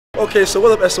Okay, so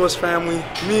what up, SOS family?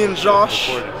 Me and Josh.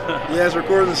 Yeah, it's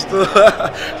recording still.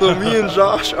 So me and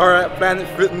Josh are at Planet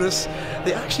Fitness.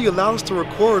 They actually allow us to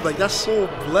record. Like, that's so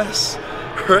blessed.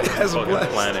 Right? That's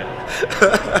blessed.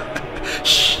 Planet.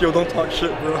 Shh, yo, don't talk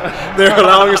shit, bro. They're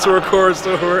allowing us to record,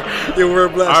 so we're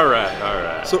blessed.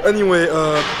 Alright. So anyway,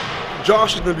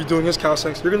 Josh is gonna be doing his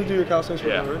calisthenics. You're gonna do your calisthenics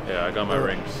Yeah, workout, right? yeah, I got my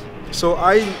rings. So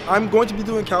I'm going to be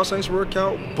doing calisthenics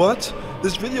workout, but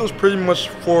this video is pretty much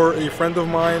for a friend of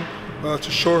mine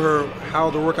to show her how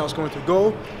the workout's going to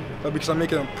go, because I'm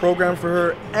making a program for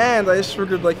her, and I just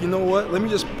figured, like, you know what, let me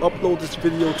just upload this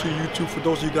video to YouTube for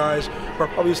those of you guys who are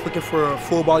probably just looking for a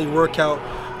full body workout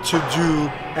to do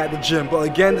at the gym. But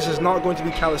again, this is not going to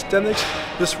be calisthenics.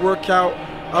 This workout,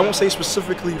 I won't say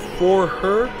specifically for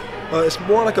her, it's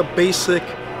more like a basic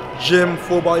gym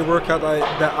full body workout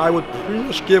that I would pretty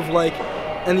much give like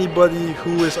anybody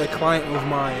who is a client of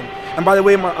mine. And by the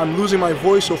way, I'm losing my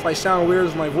voice, so if I sound weird,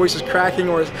 if my voice is cracking,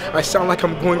 or if I sound like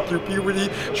I'm going through puberty,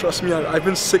 trust me, I've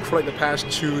been sick for like the past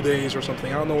 2 days or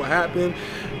something. I don't know what happened,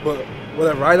 but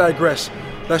whatever, I digress.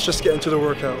 Let's just get into the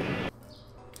workout.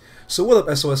 So what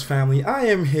up, SOS family? I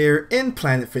am here in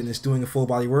Planet Fitness doing a full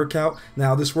body workout.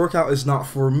 Now, this workout is not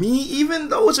for me, even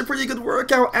though it's a pretty good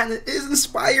workout and it is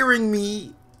inspiring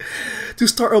me to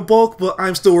start a bulk, but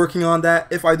I'm still working on that.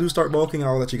 If I do start bulking,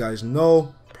 I'll let you guys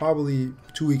know, probably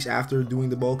 2 weeks after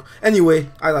doing the bulk. Anyway,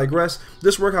 I digress.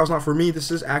 This workout is not for me. This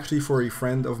is actually for a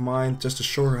friend of mine, just to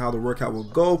show her how the workout will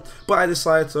go. But I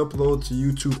decided to upload to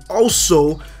YouTube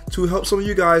also to help some of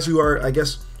you guys who are, I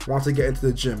guess, want to get into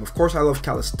the gym. Of course, I love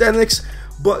calisthenics,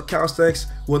 but calisthenics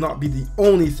will not be the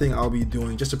only thing I'll be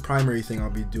doing, just the primary thing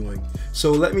I'll be doing.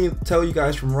 So let me tell you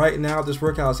guys from right now, this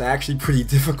workout is actually pretty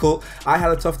difficult. I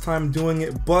had a tough time doing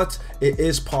it, but it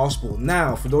is possible.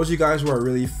 Now, for those of you guys who are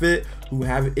really fit, who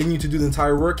have it in you to do the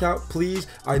entire workout, please,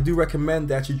 I do recommend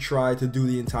that you try to do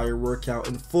the entire workout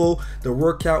in full. The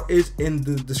workout is in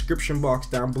the description box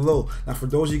down below. Now, for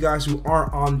those of you guys who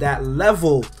aren't on that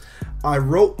level, I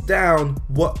wrote down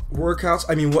what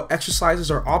exercises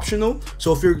are optional.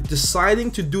 So if you're deciding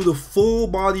to do the full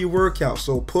body workout,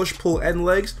 so push, pull, and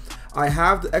legs, I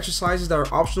have the exercises that are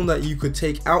optional that you could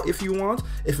take out if you want,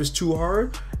 if it's too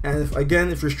hard. And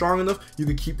if you're strong enough, you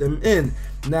could keep them in.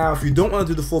 Now, if you don't want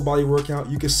to do the full body workout,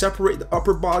 you can separate the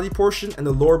upper body portion and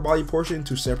the lower body portion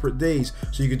into separate days.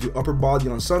 So you could do upper body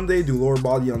on Sunday, do lower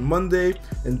body on Monday,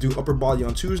 and do upper body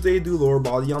on Tuesday, do lower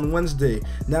body on Wednesday.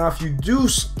 Now, if you do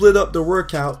split up the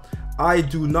workout, I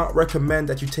do not recommend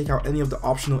that you take out any of the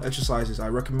optional exercises. I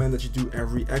recommend that you do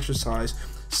every exercise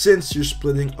since you're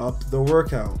splitting up the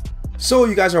workout. So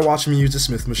you guys are watching me use the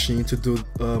Smith machine to do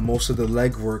most of the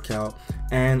leg workout,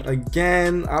 and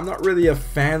again, I'm not really a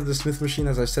fan of the Smith machine,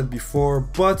 as I said before,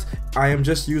 but I am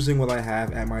just using what I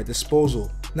have at my disposal.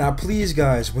 Now, please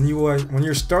guys, when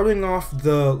you're starting off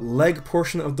the leg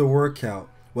portion of the workout,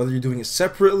 whether you're doing it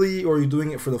separately or you're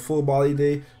doing it for the full body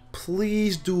day,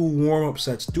 please do warm-up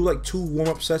sets. Do like 2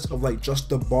 warm-up sets of like just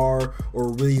the bar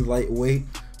or really lightweight,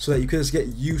 so that you can just get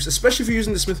used, especially if you're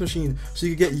using the Smith machine, so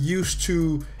you can get used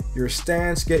to your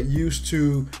stance, get used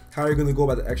to how you're gonna go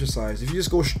about the exercise. If you just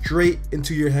go straight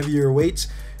into your heavier weights,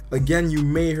 again, you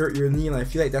may hurt your knee, and I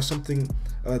feel like that's something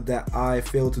that I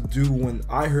failed to do when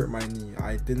I hurt my knee.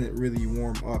 I didn't really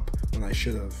warm up when I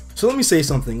should have. So let me say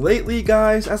something. Lately,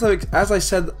 guys, as I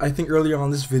said, I think earlier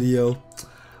on this video,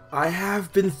 I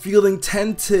have been feeling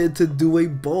tempted to do a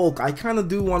bulk. I kind of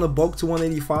do want to bulk to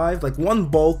 185, like one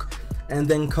bulk, and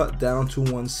then cut down to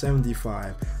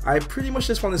 175. I pretty much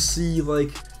just want to see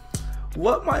like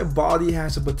what my body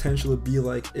has the potential to be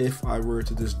like if I were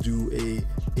to just do a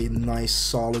nice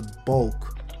solid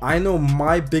bulk. I know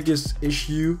my biggest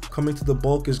issue coming to the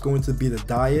bulk is going to be the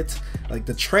diet. Like,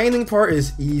 the training part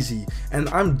is easy, and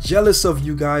I'm jealous of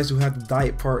you guys who have the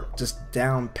diet part just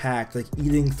down packed, like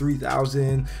eating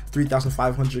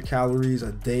 3,500 calories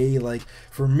a day. Like,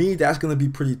 for me, that's gonna be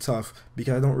pretty tough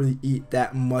because I don't really eat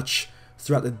that much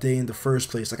throughout the day in the first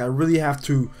place. Like, I really have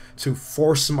to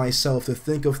force myself to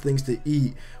think of things to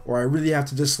eat, or I really have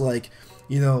to just, like,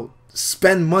 you know,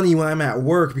 spend money when I'm at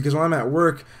work, because when I'm at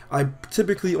work, I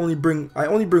typically only bring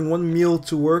one meal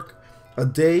to work a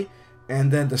day,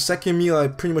 and then the second meal I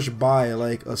pretty much buy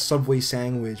like a Subway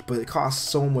sandwich, but it costs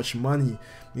so much money,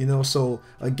 you know. So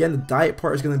again, the diet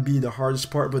part is gonna be the hardest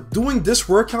part, but doing this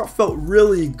workout felt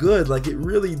really good. Like, it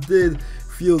really did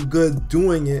feel good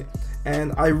doing it,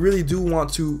 and I really do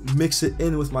want to mix it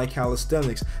in with my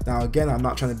calisthenics. Now again, I'm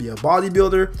not trying to be a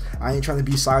bodybuilder, I ain't trying to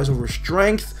be size over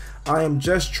strength. I am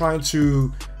just trying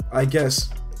to, I guess,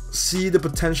 see the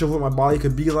potential of what my body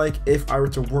could be like if I were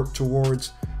to work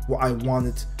towards what I want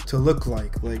it to look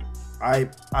like. Like,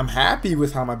 I'm happy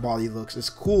with how my body looks. It's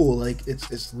cool, like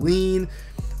it's lean.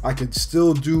 I could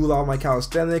still do a lot of my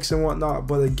calisthenics and whatnot,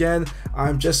 but again,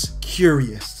 I'm just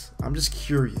curious. I'm just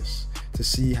curious to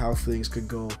see how things could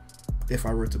go if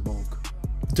I were to bulk.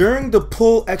 During the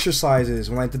pull exercises,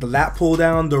 when I did the lat pull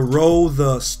down, the row,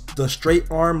 the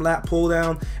straight arm lat pull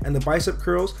down, and the bicep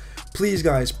curls, please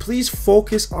guys, please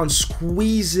focus on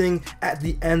squeezing at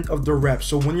the end of the rep.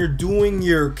 So when you're doing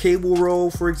your cable row,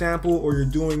 for example, or you're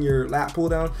doing your lat pull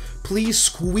down, please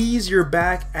squeeze your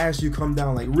back as you come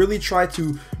down. Like really try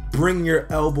to bring your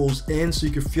elbows in so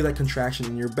you can feel that contraction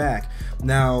in your back.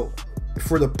 Now,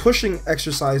 for the pushing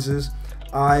exercises,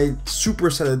 I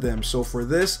supersetted them. So for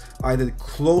this, I did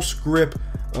close grip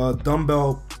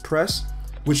dumbbell press,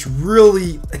 which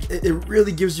really, it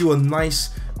really gives you a nice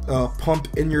pump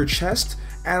in your chest,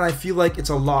 and I feel like it's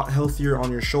a lot healthier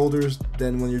on your shoulders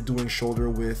than when you're doing shoulder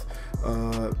with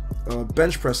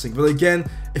bench pressing. But again,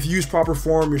 if you use proper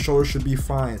form, your shoulders should be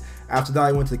fine. After that,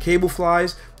 I went to the cable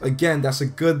flies. Again, that's a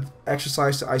good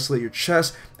exercise to isolate your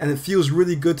chest, and it feels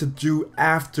really good to do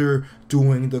after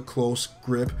doing the close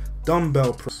grip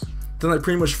dumbbell press. Then I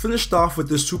pretty much finished off with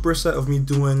this superset of me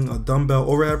doing a dumbbell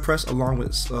overhead press along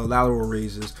with lateral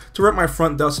raises to rep my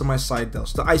front delts and my side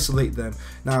delts to isolate them.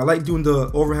 Now I like doing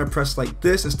the overhead press like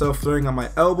this instead of flaring on my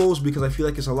elbows because I feel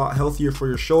like it's a lot healthier for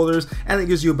your shoulders and it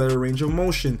gives you a better range of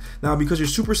motion. Now because you're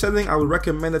supersetting, I would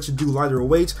recommend that you do lighter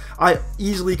weights. I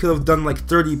easily could have done like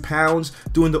 30 pounds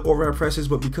doing the overhead presses,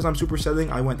 but because I'm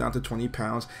supersetting, I went down to 20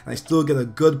 pounds and I still get a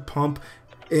good pump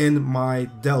in my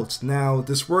delts. Now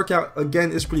this workout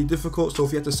again is pretty difficult, so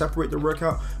if you have to separate the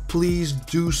workout, please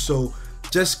do so.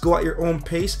 Just go at your own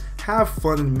pace, have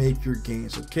fun, and make your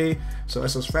gains. Okay, so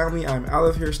SS family, I'm out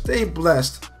of here. Stay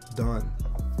blessed. Done.